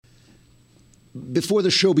Before the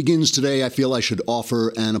show begins today, I feel I should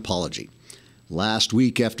offer an apology. Last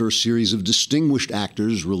week, after a series of distinguished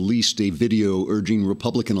actors released a video urging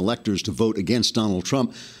Republican electors to vote against Donald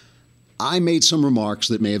Trump, I made some remarks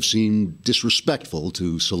that may have seemed disrespectful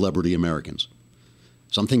to celebrity Americans.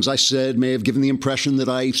 Some things I said may have given the impression that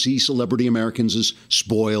I see celebrity Americans as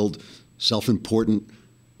spoiled, self-important,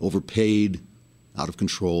 overpaid, out of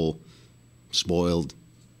control, spoiled,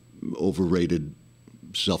 overrated,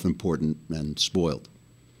 self-important, and spoiled.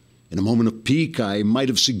 In a moment of pique, I might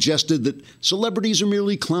have suggested that celebrities are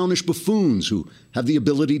merely clownish buffoons who have the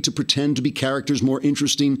ability to pretend to be characters more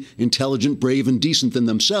interesting, intelligent, brave, and decent than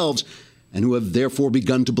themselves, and who have therefore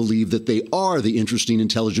begun to believe that they are the interesting,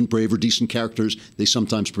 intelligent, brave, or decent characters they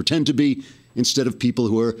sometimes pretend to be, instead of people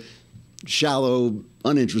who are shallow,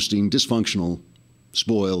 uninteresting, dysfunctional,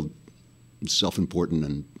 spoiled, self-important,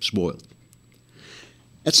 and spoiled.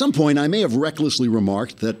 At some point, I may have recklessly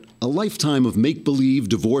remarked that a lifetime of make-believe,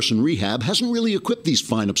 divorce, and rehab hasn't really equipped these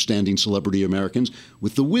fine, upstanding celebrity Americans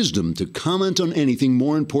with the wisdom to comment on anything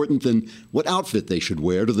more important than what outfit they should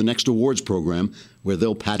wear to the next awards program, where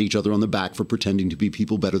they'll pat each other on the back for pretending to be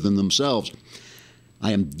people better than themselves.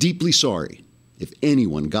 I am deeply sorry if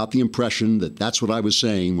anyone got the impression that that's what I was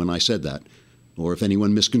saying when I said that, or if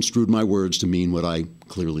anyone misconstrued my words to mean what I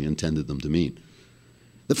clearly intended them to mean.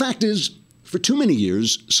 The fact is, for too many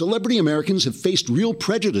years, celebrity Americans have faced real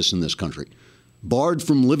prejudice in this country. Barred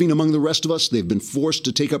from living among the rest of us, they've been forced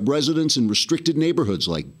to take up residence in restricted neighborhoods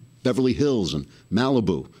like Beverly Hills and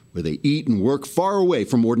Malibu, where they eat and work far away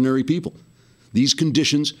from ordinary people. These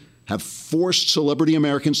conditions have forced celebrity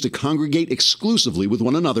Americans to congregate exclusively with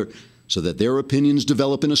one another so that their opinions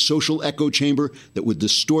develop in a social echo chamber that would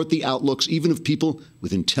distort the outlooks even of people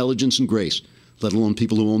with intelligence and grace, let alone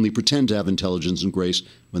people who only pretend to have intelligence and grace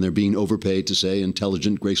when they're being overpaid to say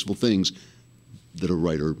intelligent, graceful things that a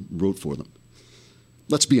writer wrote for them.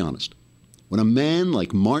 Let's be honest. When a man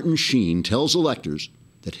like Martin Sheen tells electors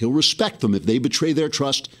that he'll respect them if they betray their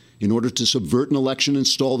trust in order to subvert an election and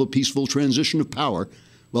stall the peaceful transition of power,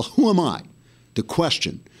 well, who am I to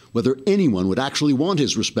question whether anyone would actually want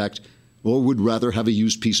his respect or would rather have a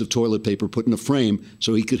used piece of toilet paper put in a frame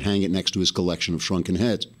so he could hang it next to his collection of shrunken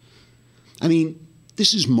heads? I mean,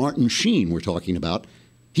 this is Martin Sheen we're talking about.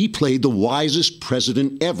 He played the wisest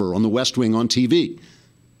president ever on the West Wing on TV.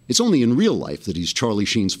 It's only in real life that he's Charlie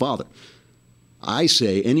Sheen's father. I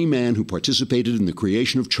say any man who participated in the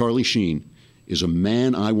creation of Charlie Sheen is a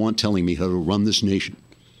man I want telling me how to run this nation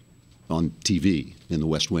on TV in the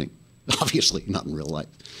West Wing. Obviously, not in real life.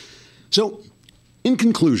 So, in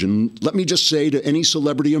conclusion, let me just say to any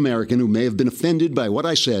celebrity American who may have been offended by what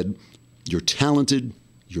I said, you're talented,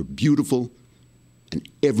 you're beautiful, and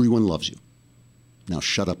everyone loves you. Now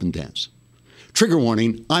shut up and dance. Trigger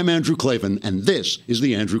warning, I'm Andrew Klavan, and this is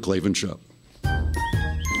The Andrew Klavan Show. I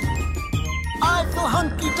feel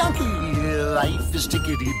hunky-dunky, life is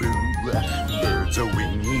tickety-boo. Birds are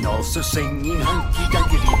winging, also singing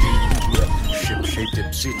hunky-dunky-doo. Ship-shaped,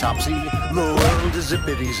 tipsy-topsy, the world is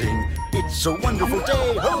zippity-zing. It's a wonderful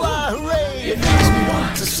day, hurrah, hooray! It makes me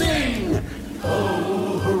want to sing.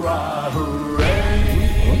 Oh, hurrah, hooray!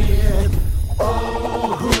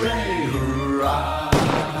 Oh, hooray, hurrah!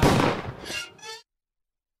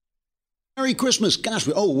 Merry Christmas. Gosh,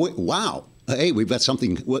 wow. Hey, we've got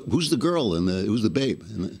something. Who's the girl and who's the babe?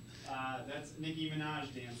 That's Nicki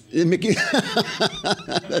Minaj dancing. Mickey.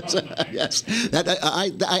 Yes.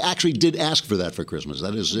 I actually did ask for that for Christmas.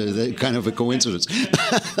 That is kind of a coincidence.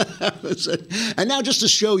 And now just to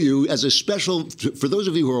show you as a special, for those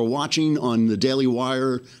of you who are watching on the Daily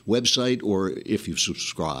Wire website, or if you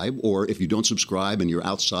subscribe, or if you don't subscribe and you're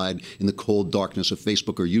outside in the cold darkness of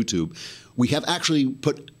Facebook or YouTube, we have actually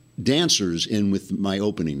put dancers in with my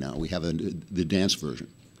opening now. We have the dance version.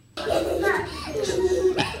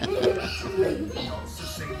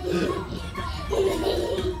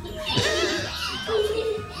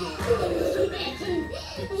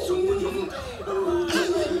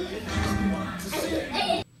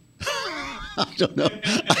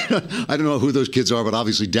 I don't know who those kids are, but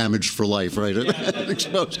obviously damaged for life, right? Yeah,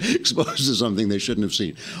 exposed to something they shouldn't have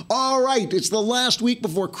seen. All right, it's the last week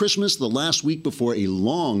before Christmas, the last week before a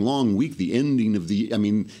long, long week, the ending of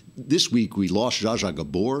this week we lost Zsa Zsa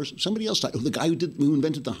Gabor. Somebody else died. The guy who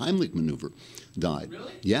invented the Heimlich maneuver died.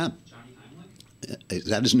 Really? Yeah. Is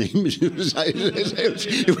that his name?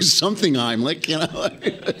 It was something Heimlich, you know.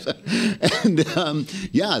 And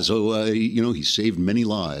so he saved many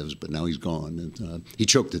lives, but now he's gone. And he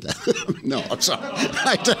choked to death. No, I'm sorry.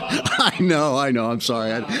 I know. I'm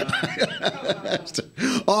sorry.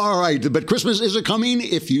 All right, but Christmas is a-coming.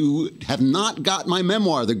 If you have not got my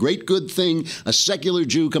memoir, The Great Good Thing, A Secular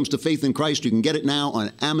Jew Comes to Faith in Christ, you can get it now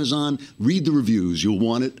on Amazon. Read the reviews. You'll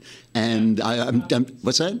want it. And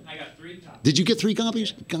what's that? I got 3 copies. Did you get 3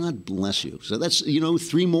 copies? God bless you. So that's,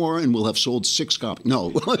 3 more and we'll have sold 6 copies. No.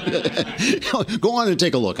 Go on and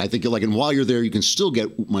take a look. I think you'll like it. And while you're there, you can still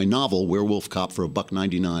get my novel, Werewolf Cop, for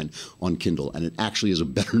 $1.99 on Kindle. And it actually is a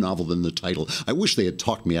better novel than the title. I wish they had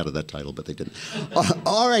talked me out of that title, but they didn't.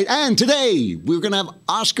 All right. And today, we're going to have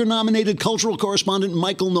Oscar-nominated cultural correspondent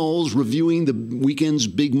Michael Knowles reviewing the weekend's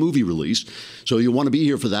big movie release. So you'll want to be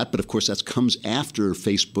here for that. But, of course, that comes after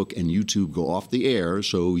Facebook and YouTube go off the air.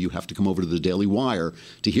 So you have to come over to the Daily Wire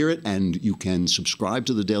to hear it. And you can subscribe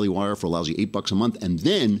to the Daily Wire for a lousy $8 a month. And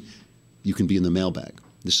then you can be in the mailbag.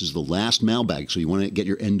 This is the last mailbag. So you want to get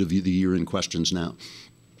your end of the year in questions now.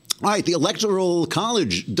 All right, the Electoral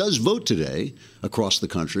College does vote today across the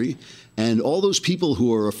country, and all those people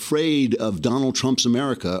who are afraid of Donald Trump's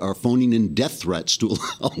America are phoning in death threats to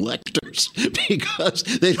electors because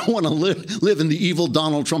they don't want to live in the evil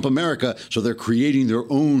Donald Trump America, so they're creating their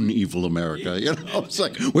own evil America. It's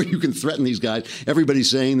like where you can threaten these guys.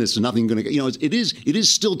 Everybody's saying there's nothing going to. It is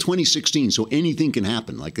still 2016, so anything can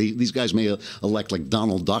happen. Like these guys may elect like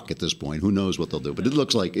Donald Duck at this point. Who knows what they'll do? But it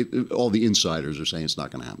looks like all the insiders are saying it's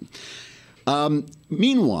not going to happen.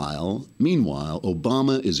 Meanwhile,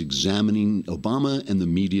 Obama and the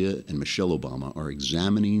media and Michelle Obama are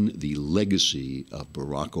examining the legacy of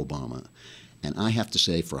Barack Obama. And I have to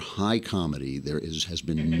say, for high comedy, has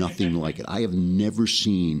been nothing like it. I've never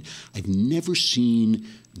seen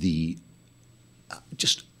the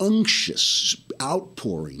just unctuous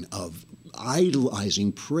outpouring of idolizing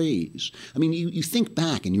praise. I mean, you think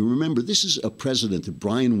back and you remember this is a president that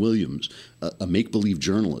Brian Williams, a make-believe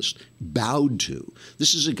journalist, bowed to.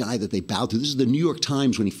 This is a guy that they bowed to. This is the New York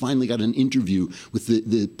Times when he finally got an interview with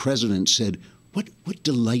the president said, What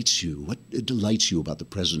delights you? What delights you about the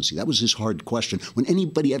presidency? That was his hard question. When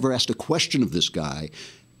anybody ever asked a question of this guy,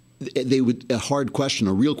 a hard question,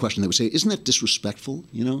 a real question, they would say, isn't that disrespectful?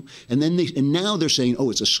 And now they're saying, oh,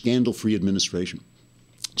 it's a scandal-free administration.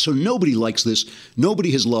 So nobody likes this.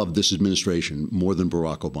 Nobody has loved this administration more than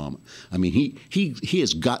Barack Obama. I mean,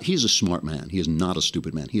 he's a smart man. He is not a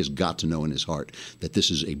stupid man. He has got to know in his heart that this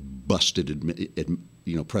is a busted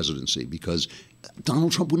presidency, because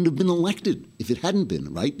Donald Trump wouldn't have been elected if it hadn't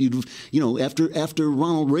been, right? After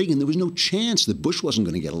Ronald Reagan, there was no chance that Bush wasn't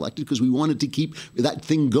going to get elected because we wanted to keep that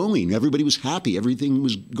thing going. Everybody was happy. Everything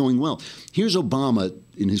was going well. Here's Obama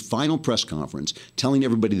in his final press conference telling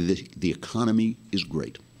everybody that the economy is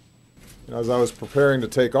great. As I was preparing to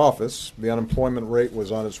take office, the unemployment rate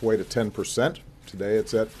was on its way to 10%. Today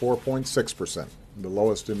it's at 4.6%, the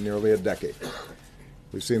lowest in nearly a decade.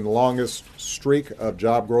 We've seen the longest streak of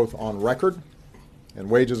job growth on record, and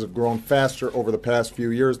wages have grown faster over the past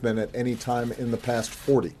few years than at any time in the past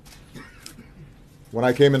 40. When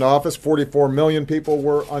I came into office, 44 million people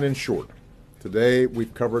were uninsured. Today,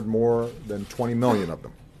 we've covered more than 20 million of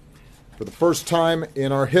them. For the first time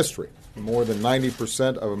in our history, more than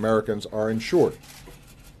 90% of Americans are insured.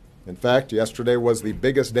 In fact, yesterday was the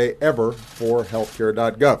biggest day ever for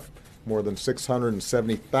healthcare.gov. More than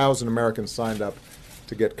 670,000 Americans signed up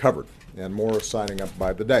to get covered, and more are signing up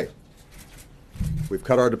by the day. We've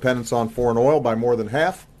cut our dependence on foreign oil by more than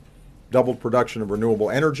half, doubled production of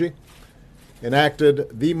renewable energy,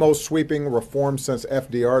 enacted the most sweeping reform since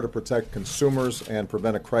FDR to protect consumers and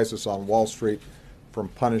prevent a crisis on Wall Street from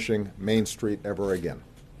punishing Main Street ever again.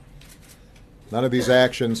 None of these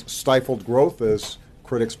actions stifled growth as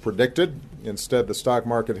critics predicted. Instead, the stock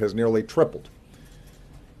market has nearly tripled.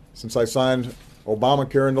 Since I signed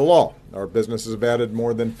Obamacare into law, our businesses have added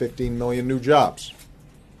more than 15 million new jobs.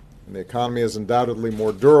 And the economy is undoubtedly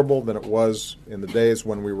more durable than it was in the days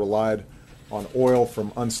when we relied on oil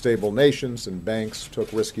from unstable nations and banks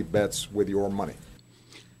took risky bets with your money.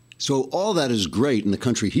 So all that is great in the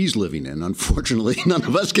country he's living in. Unfortunately, none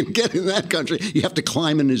of us can get in that country. You have to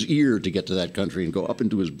climb in his ear to get to that country and go up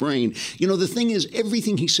into his brain. The thing is,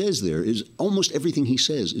 everything he says there is almost everything he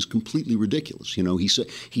says is completely ridiculous.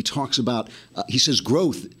 He talks about he says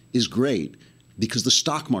growth is great because the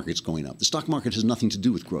stock market's going up. The stock market has nothing to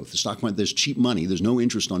do with growth. The stock market, there's cheap money. There's no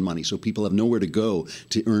interest on money. So people have nowhere to go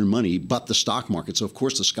to earn money but the stock market. So, of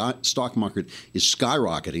course, the stock market is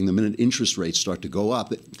skyrocketing. The minute interest rates start to go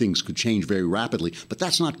up, things could change very rapidly. But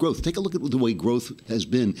that's not growth. Take a look at the way growth has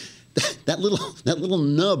been. That little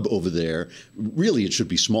nub over there, really it should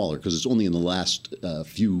be smaller because it's only in the last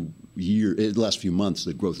few last few months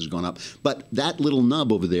that growth has gone up. But that little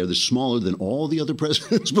nub over there that's smaller than all the other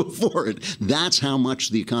presidents before it, that's how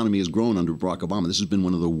much the economy has grown under Barack Obama. This has been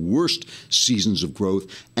one of the worst seasons of growth,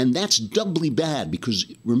 and that's doubly bad because,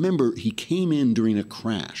 remember, he came in during a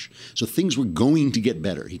crash. So things were going to get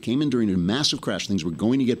better. He came in during a massive crash. Things were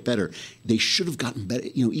going to get better. They should have gotten better.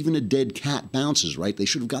 You know, even a dead cat bounces, right? They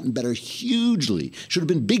should have gotten better hugely. Should have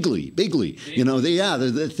been bigly. You know,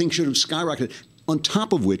 the thing should have skyrocketed. On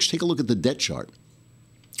top of which, take a look at the debt chart.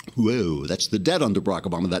 Whoa, that's the debt under Barack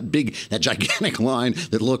Obama, that gigantic line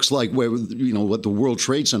that looks like what the World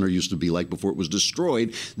Trade Center used to be like before it was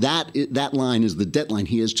destroyed. That line is the debt line.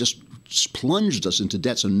 He has just plunged us into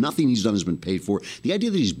debt, so nothing he's done has been paid for. The idea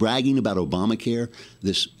that he's bragging about Obamacare,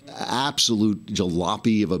 this absolute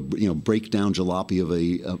jalopy of a breakdown jalopy of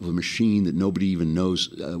a machine that nobody even knows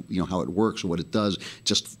how it works or what it does,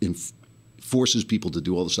 just forces people to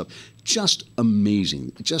do all this stuff. Just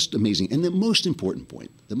amazing. And the most important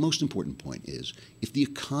point is if the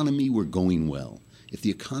economy were going well, if the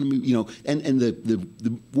economy, and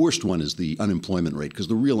the worst one is the unemployment rate, because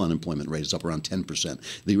the real unemployment rate is up around 10%.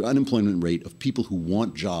 The unemployment rate of people who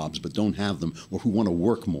want jobs but don't have them or who want to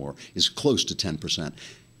work more is close to 10%.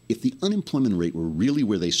 If the unemployment rate were really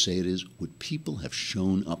where they say it is, would people have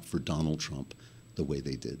shown up for Donald Trump the way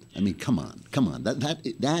they did? I mean, come on.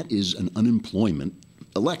 That is an unemployment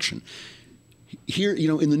election. Here,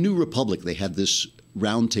 in the New Republic, they had this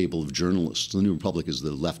roundtable of journalists. The New Republic is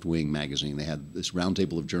the left-wing magazine. They had this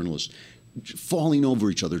roundtable of journalists falling over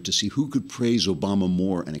each other to see who could praise Obama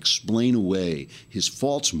more and explain away his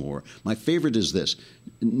faults more. My favorite is this.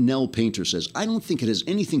 Nell Painter says, "I don't think it has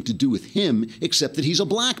anything to do with him except that he's a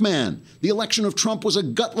black man. The election of Trump was a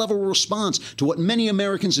gut-level response to what many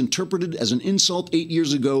Americans interpreted as an insult 8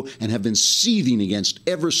 years ago and have been seething against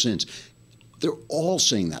ever since." They're all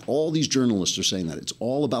saying that. All these journalists are saying that. It's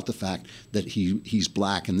all about the fact that he's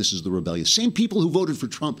black and this is the rebellion. Same people who voted for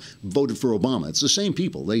Trump voted for Obama. It's the same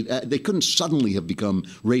people. They couldn't suddenly have become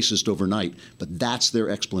racist overnight, but that's their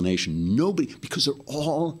explanation. Because they're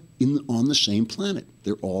all on the same planet.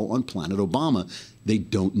 They're all on planet Obama. They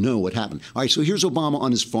don't know what happened. All right, so here's Obama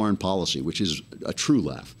on his foreign policy, which is a true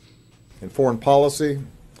laugh. In foreign policy,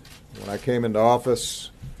 when I came into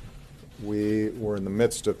office, we were in the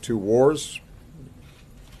midst of 2 wars.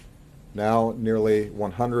 Now nearly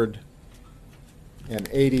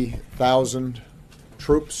 180,000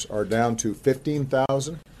 troops are down to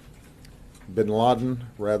 15,000. Bin Laden,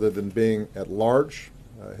 rather than being at large,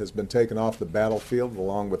 has been taken off the battlefield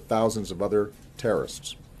along with thousands of other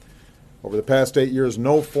terrorists. Over the past 8 years,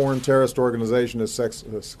 no foreign terrorist organization has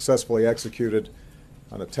successfully executed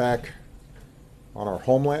an attack on our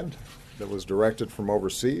homeland that was directed from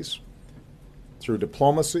overseas. Through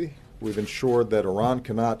diplomacy, we've ensured that Iran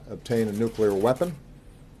cannot obtain a nuclear weapon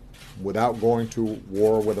without going to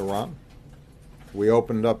war with Iran. We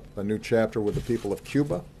opened up a new chapter with the people of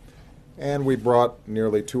Cuba, and we brought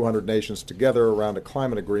nearly 200 nations together around a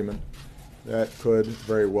climate agreement that could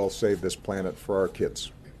very well save this planet for our kids.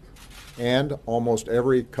 And almost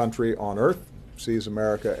every country on earth sees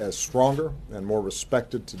America as stronger and more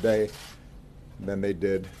respected today than they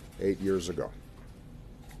did 8 years ago.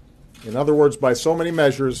 In other words, by so many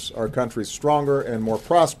measures, our country is stronger and more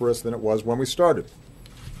prosperous than it was when we started.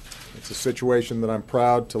 It's a situation that I'm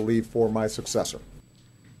proud to leave for my successor.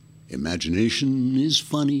 Imagination is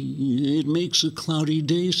funny. It makes a cloudy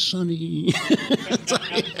day sunny.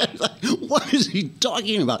 What is he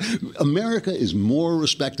talking about? America is more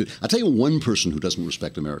respected. I'll tell you one person who doesn't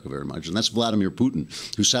respect America very much, and that's Vladimir Putin,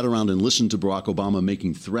 who sat around and listened to Barack Obama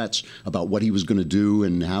making threats about what he was going to do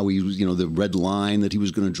and how he was, the red line that he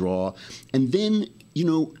was going to draw. And then,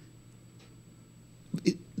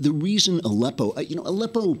 the reason Aleppo,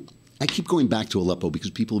 Aleppo, I keep going back to Aleppo because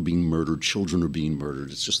people are being murdered, children are being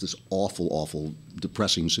murdered. It's just this awful, awful,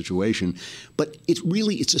 depressing situation. But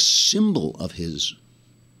it's a symbol of his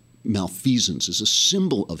malfeasance, is a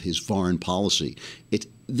symbol of his foreign policy.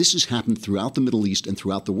 This has happened throughout the Middle East and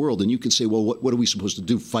throughout the world. And you can say, well, what are we supposed to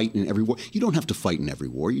do, fight in every war? You don't have to fight in every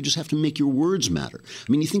war. You just have to make your words matter. I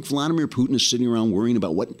mean, you think Vladimir Putin is sitting around worrying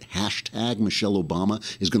about what hashtag Michelle Obama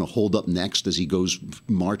is going to hold up next as he goes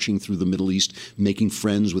marching through the Middle East, making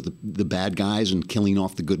friends with the bad guys and killing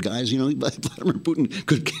off the good guys? Vladimir Putin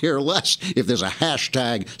could care less if there's a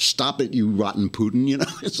hashtag, stop it, you rotten Putin.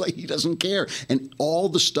 It's like he doesn't care. And all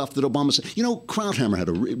the stuff that Obama said. Krauthammer had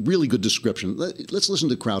a really good description. Let's listen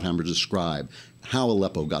to Krauthammer describe how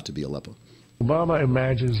Aleppo got to be Aleppo. Obama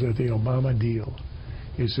imagines that the Obama deal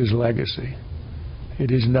is his legacy.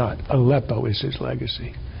 It is not. Aleppo is his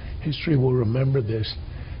legacy. History will remember this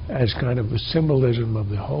as kind of a symbolism of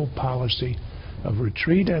the whole policy of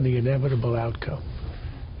retreat and the inevitable outcome.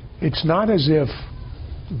 It's not as if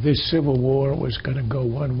this civil war was going to go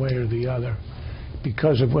one way or the other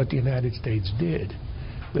because of what the United States did.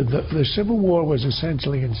 The Civil War was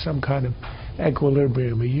essentially in some kind of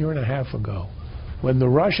equilibrium a year and a half ago when the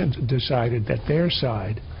Russians decided that their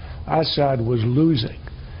side, Assad, was losing.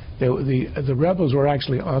 The rebels were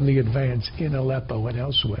actually on the advance in Aleppo and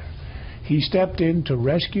elsewhere. He stepped in to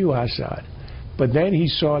rescue Assad, but then he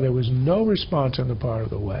saw there was no response on the part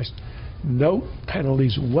of the West, no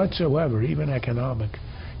penalties whatsoever, even economic,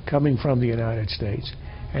 coming from the United States,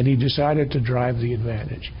 and he decided to drive the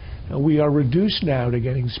advantage. And we are reduced now to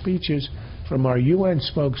getting speeches from our UN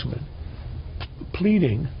spokesman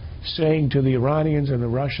pleading, saying to the Iranians and the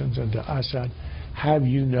Russians and to Assad, have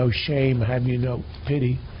you no shame, have you no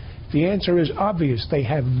pity? The answer is obvious. They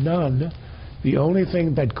have none. The only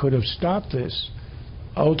thing that could have stopped this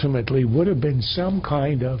ultimately would have been some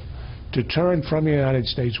kind of deterrent from the United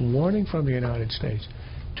States, warning from the United States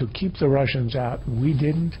to keep the Russians out. We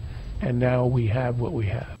didn't, and now we have what we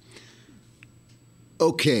have.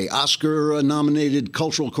 Okay, Oscar-nominated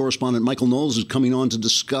cultural correspondent Michael Knowles is coming on to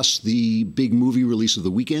discuss the big movie release of the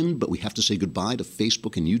weekend, but we have to say goodbye to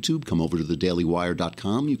Facebook and YouTube. Come over to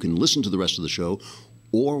thedailywire.com. You can listen to the rest of the show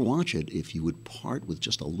or watch it if you would part with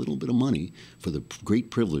just a little bit of money for the great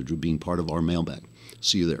privilege of being part of our mailbag.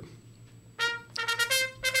 See you there.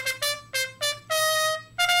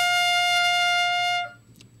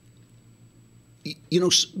 You know,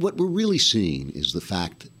 what we're really seeing is the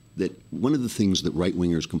fact that one of the things that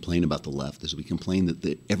right-wingers complain about the left is we complain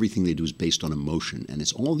that everything they do is based on emotion, and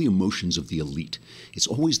it's all the emotions of the elite. It's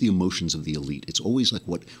always the emotions of the elite. It's always like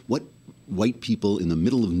what white people in the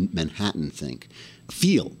middle of Manhattan think.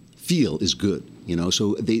 Feel is good, you know,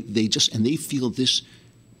 so they feel this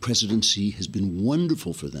presidency has been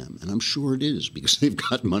wonderful for them, and I'm sure it is because they've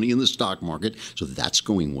got money in the stock market, so that's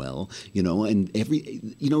going well, you know, and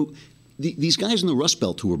these guys in the Rust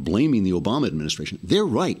Belt who are blaming the Obama administration, they're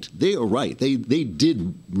right. They are right. They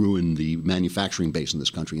did ruin the manufacturing base in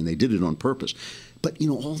this country, and they did it on purpose. But, you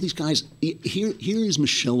know, all these guys, here is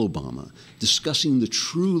Michelle Obama discussing the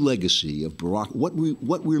true legacy of Barack. What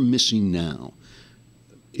we're missing now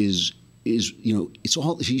is you know, it's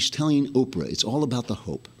all, she's telling Oprah, it's all about the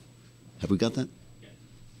hope. Have we got that?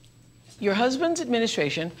 Your husband's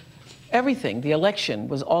administration, everything, the election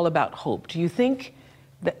was all about hope. Do you think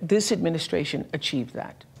that this administration achieved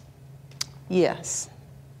that? Yes,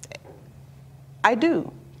 I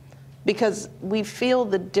do, because we feel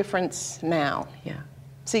the difference now. Yeah.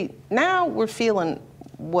 See, now we're feeling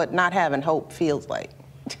what not having hope feels like,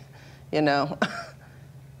 you know.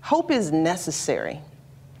 Hope is necessary.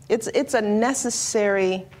 It's a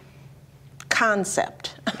necessary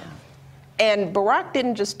concept. Yeah. And Barack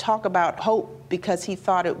didn't just talk about hope because he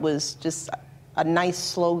thought it was just a nice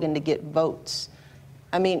slogan to get votes.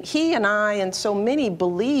 I mean, he and I and so many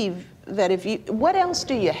believe that what else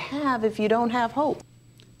do you have if you don't have hope?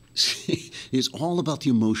 It's all about the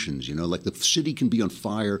emotions, you know, like the city can be on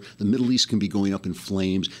fire, the Middle East can be going up in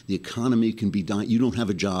flames, the economy can be dying, you don't have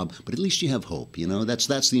a job, but at least you have hope, you know, that's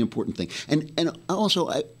the important thing. And also,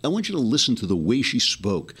 I want you to listen to the way she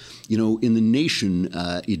spoke. You know, in The Nation,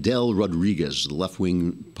 Idel Rodriguez, the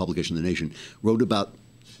left-wing publication The Nation, wrote about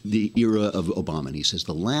the era of Obama. And he says,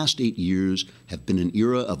 the last 8 years have been an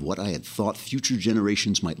era of what I had thought future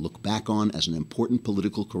generations might look back on as an important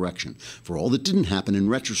political correction. For all that didn't happen in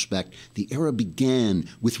retrospect, the era began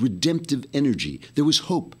with redemptive energy. There was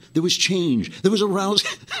hope. There was change. There was a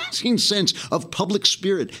rousing sense of public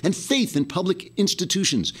spirit and faith in public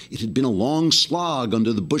institutions. It had been a long slog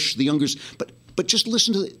under the Bush, the youngers, but just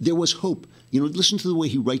listen to there was hope. You know, listen to the way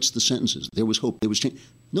he writes the sentences. There was hope. There was change.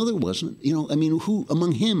 No, there wasn't. You know, I mean, who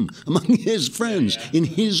among his friends, in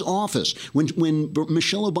his office, when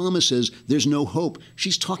Michelle Obama says there's no hope,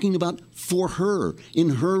 she's talking about for her. In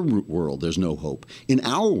her world, there's no hope. In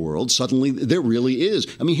our world, suddenly there really is.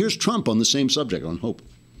 I mean, here's Trump on the same subject, on hope.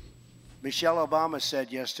 Michelle Obama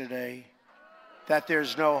said yesterday that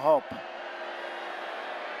there's no hope.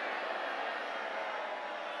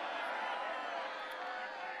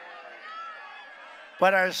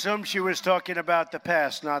 But I assume she was talking about the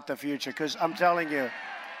past, not the future, because I'm telling you,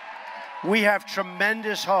 we have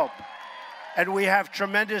tremendous hope, and we have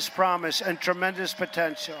tremendous promise and tremendous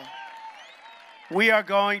potential. We are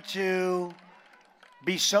going to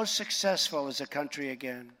be so successful as a country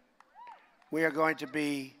again. We are going to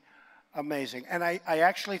be amazing. And I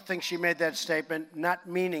actually think she made that statement not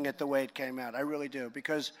meaning it the way it came out. I really do,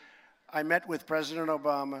 because I met with President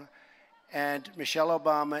Obama and Michelle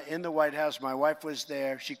Obama in the White House. My wife was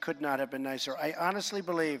there. She could not have been nicer. I honestly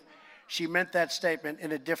believe she meant that statement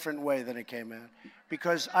in a different way than it came out.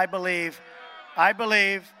 Because I believe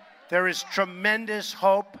there is tremendous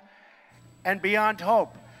hope, and beyond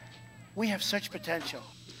hope, we have such potential.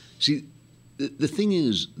 See, the thing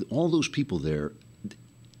is, all those people there,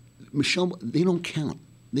 Michelle, they don't count.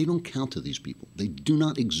 They don't count to these people. They do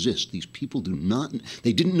not exist. These people do not.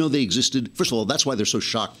 They didn't know they existed. First of all, that's why they're so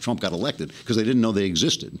shocked Trump got elected, because they didn't know they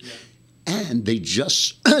existed. Yeah. And they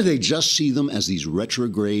just see them as these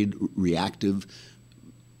retrograde, reactive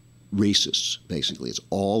racists, basically. It's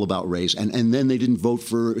all about race. And then they didn't vote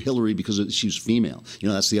for Hillary because she was female. You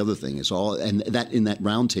know, that's the other thing. It's all, and that in that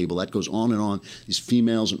round table, that goes on and on, these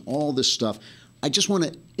females and all this stuff. I just want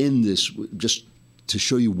to end this just to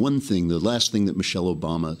show you one thing, the last thing that Michelle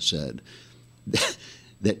Obama said,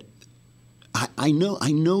 that I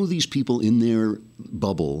know these people in their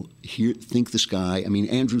bubble here think this guy. I mean,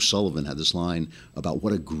 Andrew Sullivan had this line about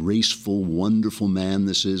what a graceful, wonderful man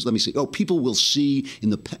this is. Let me see. Oh, people will see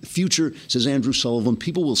in the future, says Andrew Sullivan,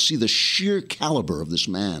 people will see the sheer caliber of this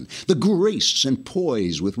man, the grace and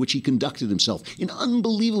poise with which he conducted himself in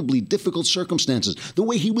unbelievably difficult circumstances, the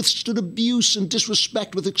way he withstood abuse and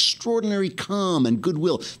disrespect with extraordinary calm and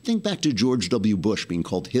goodwill. Think back to George W. Bush being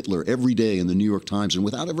called Hitler every day in the New York Times and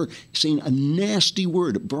without ever saying a nasty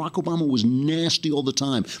word. Barack Obama was nasty all the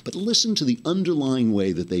time. But listen to the underlying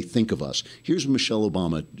way that they think of us. Here's Michelle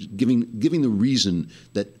Obama giving the reason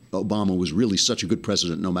that Obama was really such a good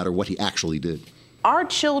president no matter what he actually did. Our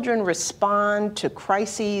children respond to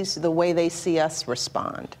crises the way they see us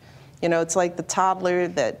respond. You know, it's like the toddler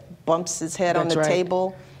that bumps his head on the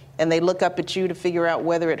table and they look up at you to figure out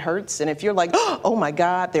whether it hurts. And if you're like, oh my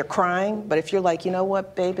God, they're crying. But if you're like, you know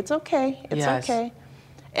what, babe, it's okay. It's okay.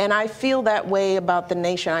 And I feel that way about the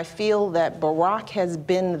nation. I feel that Barack has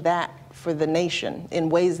been that for the nation in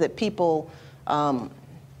ways that people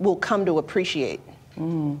will come to appreciate.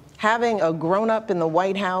 Having a grown-up in the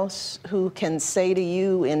White House who can say to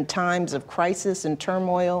you in times of crisis and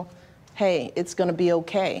turmoil, hey, it's going to be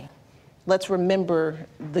okay. Let's remember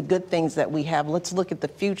the good things that we have. Let's look at the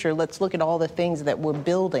future. Let's look at all the things that we're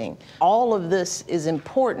building. All of this is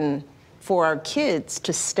important for our kids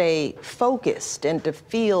to stay focused and to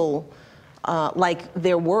feel like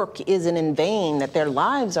their work isn't in vain, that their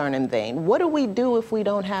lives aren't in vain. What do we do if we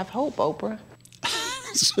don't have hope, Oprah?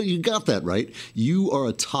 So you got that right. You are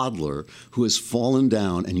a toddler who has fallen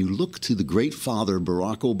down, and you look to the great father,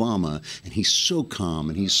 Barack Obama, and he's so calm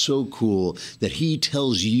and he's so cool that he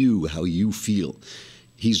tells you how you feel.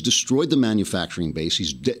 He's destroyed the manufacturing base.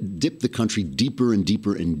 He's dipped the country deeper and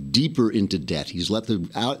deeper and deeper into debt. He's let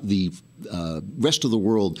the rest of the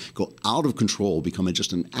world go out of control, become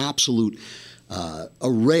just an absolute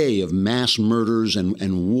array of mass murders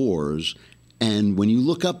and wars. And when you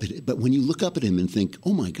look up at it, him and think,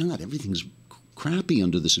 oh my God, everything's crappy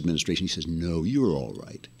under this administration, he says, no, you're all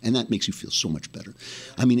right. And that makes you feel so much better.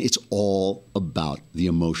 I mean, it's all about the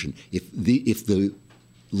emotion. If the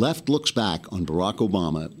left looks back on Barack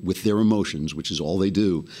Obama with their emotions, which is all they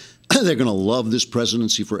do, they're going to love this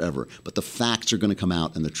presidency forever. But the facts are going to come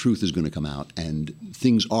out and the truth is going to come out, and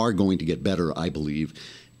things are going to get better, I believe,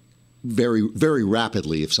 very, very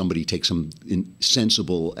rapidly if somebody takes some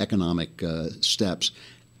sensible economic steps.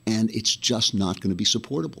 And it's just not going to be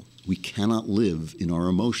supportable. We cannot live in our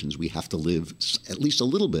emotions. We have to live at least a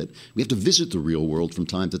little bit. We have to visit the real world from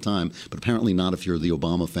time to time, but apparently not if you're the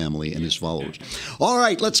Obama family and his followers. All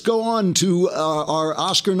right, let's go on to our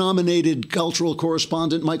Oscar-nominated cultural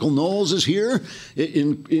correspondent. Michael Knowles is here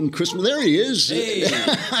in Christmas. There he is. Hey.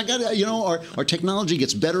 I got, you know, our technology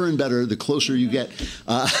gets better and better the closer you get.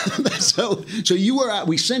 So you were out.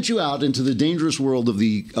 We sent you out into the dangerous world of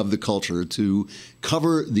the culture to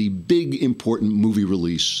cover the big, important movie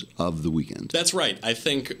release of the weekend. That's right. I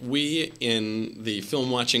think we in the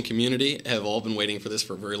film-watching community have all been waiting for this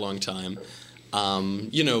for a very long time.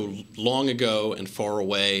 You know, long ago and far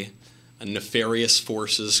away, nefarious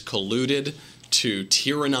forces colluded to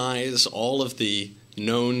tyrannize all of the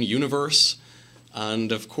known universe.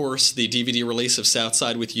 And, of course, the DVD release of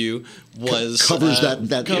Southside with You was... covers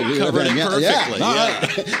that covered it perfectly.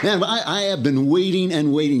 Yeah. Man, I have been waiting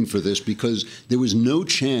and waiting for this because there was no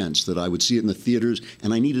chance that I would see it in the theaters,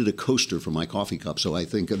 and I needed a coaster for my coffee cup, so I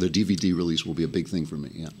think the DVD release will be a big thing for me,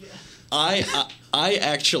 yeah. I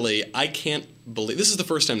can't believe this is the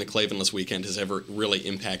first time the Clavenless Weekend has ever really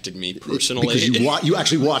impacted me personally. Because you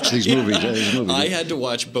actually watch these movies. I had to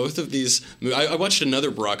watch both of these. I watched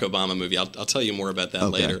another Barack Obama movie. I'll tell you more about that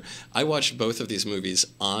later. I watched both of these movies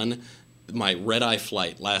on my red-eye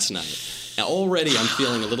flight last night. Already I'm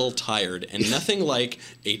feeling a little tired, and nothing like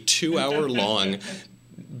a 2-hour-long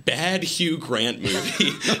bad Hugh Grant movie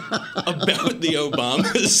about the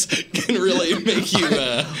Obamas can really make you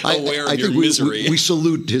aware of your misery. We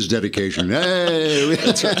salute his dedication. Hey!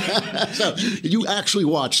 That's right. So you actually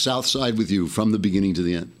watched South Side with You from the beginning to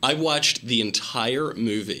the end? I watched the entire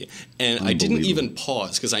movie, and I didn't even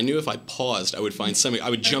pause, because I knew if I paused, I would find something. I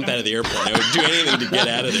would jump out of the airplane. I would do anything to get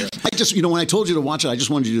out of there. I just, when I told you to watch it, I just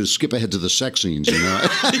wanted you to skip ahead to the sex scenes,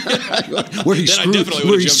 where he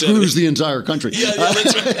screws the entire country. Yeah,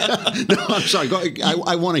 that's right. No, I'm sorry.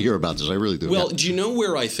 I want to hear about this. I really do. Well, do you know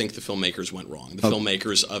where I think the filmmakers went wrong? The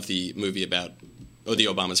filmmakers of the movie about the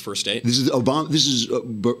Obama's first date? This is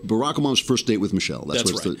Barack Obama's first date with Michelle.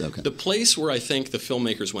 That's right. Okay. The place where I think the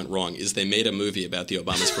filmmakers went wrong is they made a movie about the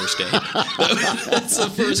Obama's first date. That's the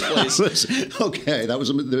first place. Okay, that was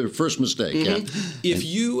the first mistake. Mm-hmm. Yeah.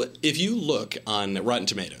 If you look on Rotten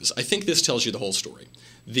Tomatoes, I think this tells you the whole story.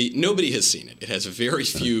 Nobody has seen it. It has very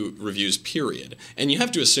few reviews, period. And you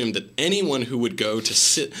have to assume that anyone who would go to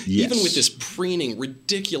sit, even with this preening,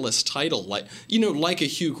 ridiculous title, like a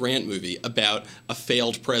Hugh Grant movie about a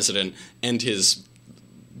failed president and his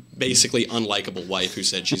basically unlikable wife who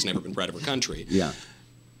said she's never been proud of her country. Yeah.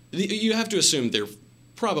 You have to assume they're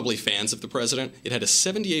probably fans of the president. It had a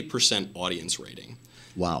 78% audience rating.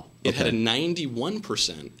 Wow. It had a 91%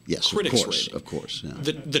 critics rating. Of course. Yeah.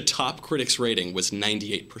 The top critics rating was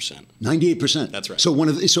 98%. 98%. That's right. So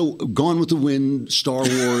Gone with the Wind, Star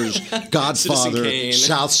Wars, Godfather,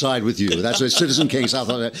 South Side with You. That's Citizen Kane, South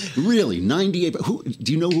Side. Really, 98.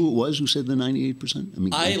 Do you know who it was who said the 98%?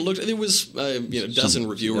 I looked. There was a dozen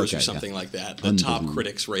reviewers or something like that. The top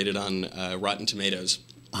critics rated on Rotten Tomatoes.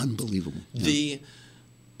 Unbelievable. Yeah.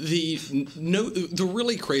 The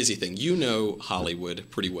really crazy thing, Hollywood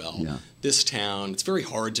pretty well. Yeah. This town, it's very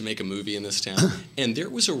hard to make a movie in this town. And there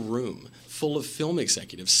was a room full of film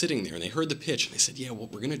executives sitting there, and they heard the pitch, and they said, yeah,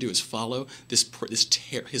 what we're going to do is follow this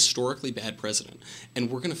historically bad president, and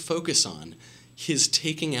we're going to focus on his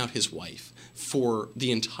taking out his wife for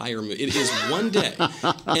the entire movie. It is one day,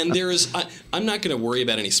 and I'm not going to worry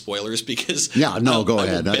about any spoilers because go ahead. I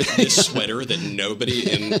will bet this sweater that nobody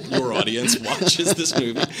in your audience watches this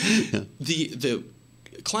movie. Yeah. The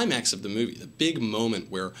climax of the movie, the big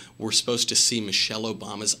moment where we're supposed to see Michelle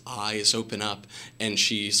Obama's eyes open up, and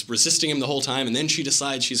she's resisting him the whole time, and then she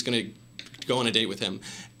decides she's going to go on a date with him.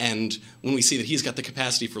 And when we see that he's got the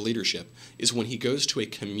capacity for leadership is when he goes to a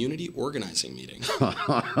community organizing meeting.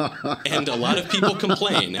 And a lot of people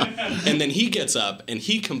complain. And then he gets up and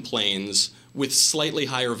he complains with slightly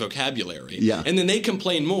higher vocabulary. Yeah. And then they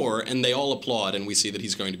complain more, and they all applaud, and we see that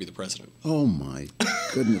he's going to be the president. Oh, my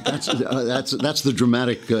goodness. That's the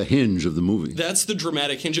dramatic hinge of the movie. That's the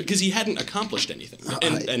dramatic hinge, because he hadn't accomplished anything,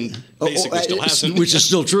 and basically still hasn't. Which is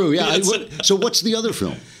still true, yeah. So what's the other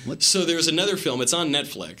film? So there's another film. It's on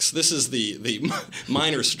Netflix. This is the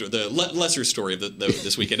lesser story of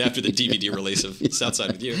this weekend after the DVD release of South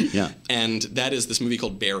Side with You. Yeah. And that is this movie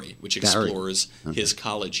called Barry, which explores his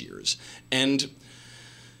college years. And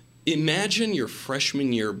imagine your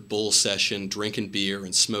freshman year bull session, drinking beer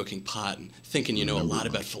and smoking pot and thinking you know a lot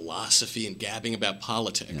about philosophy and gabbing about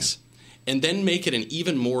politics. Yeah. And then make it an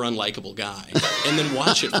even more unlikable guy, and then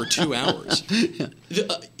watch it for 2 hours.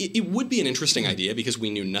 It would be an interesting idea because we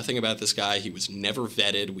knew nothing about this guy. He was never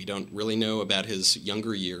vetted. We don't really know about his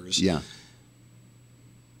younger years. Yeah.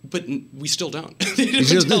 But we still don't. They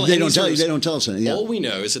don't tell us anything. Yeah. All we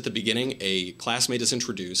know is at the beginning, a classmate is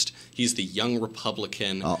introduced. He's the young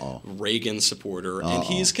Republican Reagan supporter, and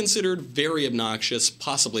he's considered very obnoxious,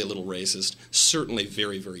 possibly a little racist, certainly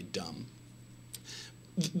very, very dumb.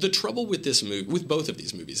 The trouble with this movie, with both of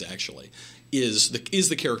these movies actually, is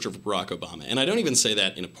the character of Barack Obama. And I don't even say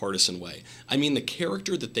that in a partisan way. I mean the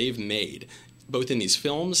character that they've made, both in these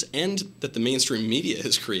films and that the mainstream media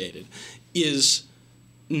has created, is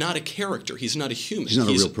not a character. He's not a human. He's not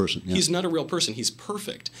a real person. Yeah. He's not a real person. He's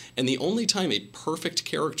perfect. And the only time a perfect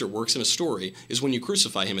character works in a story is when you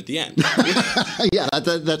crucify him at the end. Yeah,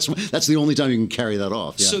 that's the only time you can carry that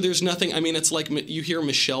off. Yeah. So there's nothing. I mean, it's like you hear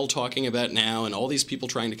Michelle talking about now and all these people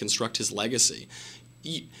trying to construct his legacy.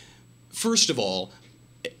 First of all,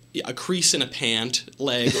 a crease in a pant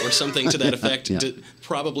leg or something to that effect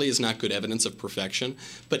probably is not good evidence of perfection.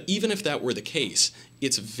 But even if that were the case,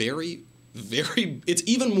 it's it's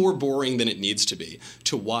even more boring than it needs to be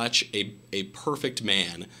to watch a perfect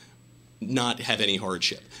man not have any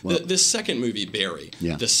hardship. Well, this second movie, Barry,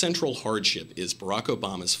 the central hardship is Barack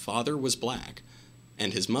Obama's father was black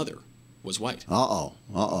and his mother was white.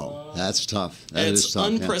 That's tough. It's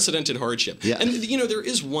unprecedented hardship. Yeah. And, there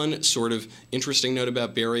is one sort of interesting note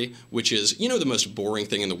about Barry, which is, the most boring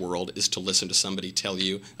thing in the world is to listen to somebody tell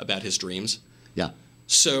you about his dreams. Yeah.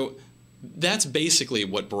 So That's basically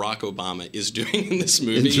what Barack Obama is doing in this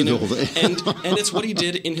movie, you know? and it's what he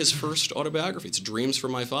did in his first autobiography. It's Dreams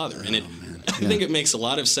from My Father, and I think it makes a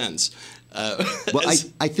lot of sense. Well,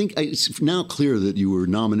 I think it's now clear that you were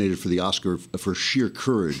nominated for the Oscar for sheer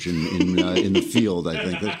courage in the field.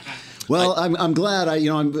 I think. Well, I'm glad.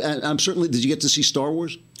 I'm certainly. Did you get to see Star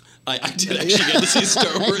Wars? I did actually get to see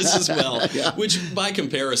Star Wars as well, which by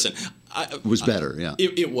comparison was better. Yeah,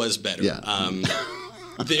 it was better. Yeah.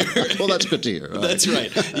 Well, that's good to hear. That's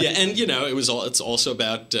right. Yeah, and it's also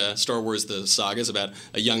about Star Wars. The saga is about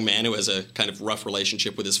a young man who has a kind of rough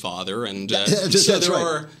relationship with his father, and so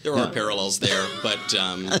there are parallels there. But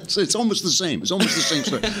it's almost the same. It's almost the same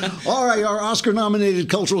story. All right, our Oscar-nominated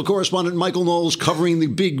cultural correspondent Michael Knowles covering the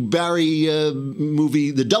big Barry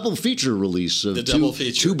movie, the double feature release of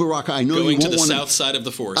two Barack. I know going you to won't the south side of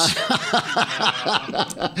the Force.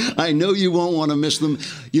 I know you won't want to miss them.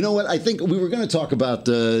 You know what? I think we were going to talk about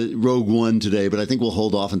Rogue One today, but I think we'll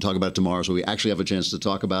hold off and talk about it tomorrow so we actually have a chance to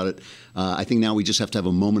talk about it. I think now we just have to have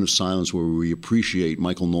a moment of silence where we appreciate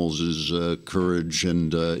Michael Knowles' courage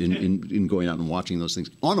and in going out and watching those things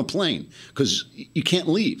on a plane, because you can't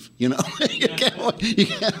leave, you know. you can't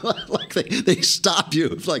like they stop you.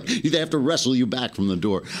 It's like they have to wrestle you back from the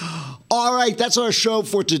door. All right, that's our show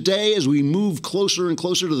for today as we move closer and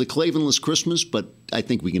closer to the Clavenless Christmas, but I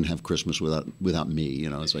think we can have Christmas without me. You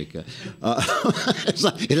know, it's like it's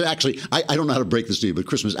not, it actually. I don't know how to break this to you, but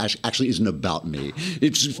Christmas actually isn't about me.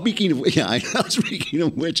 It's speaking of which,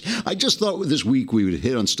 I just thought this week we would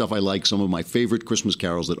hit on stuff I like, some of my favorite Christmas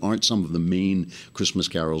carols that aren't some of the main Christmas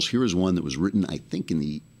carols. Here is one that was written, I think, in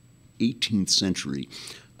the 18th century,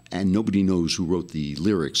 and nobody knows who wrote the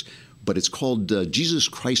lyrics. But it's called Jesus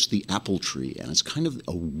Christ the Apple Tree, and it's kind of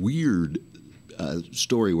a weird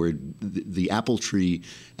story where the apple tree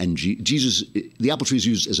and Jesus, the apple tree is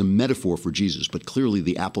used as a metaphor for Jesus, but clearly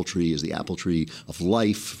the apple tree is the apple tree of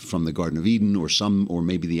life from the Garden of Eden, or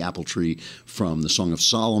maybe the apple tree from the Song of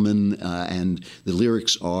Solomon, and the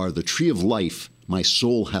lyrics are, "The tree of life my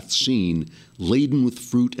soul hath seen, laden with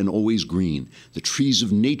fruit and always green. The trees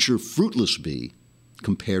of nature fruitless be,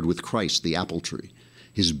 compared with Christ the apple tree.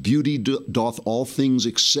 His beauty doth all things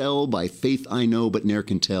excel, by faith I know, but ne'er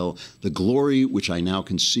can tell, the glory which I now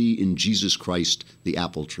can see in Jesus Christ, the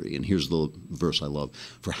apple tree." And here's the verse I love.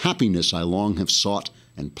 "For happiness I long have sought,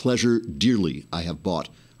 and pleasure dearly I have bought.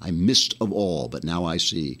 I missed of all, but now I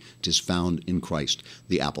see, 'tis found in Christ,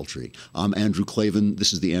 the apple tree." I'm Andrew Klavan.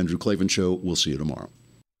 This is The Andrew Klavan Show. We'll see you tomorrow.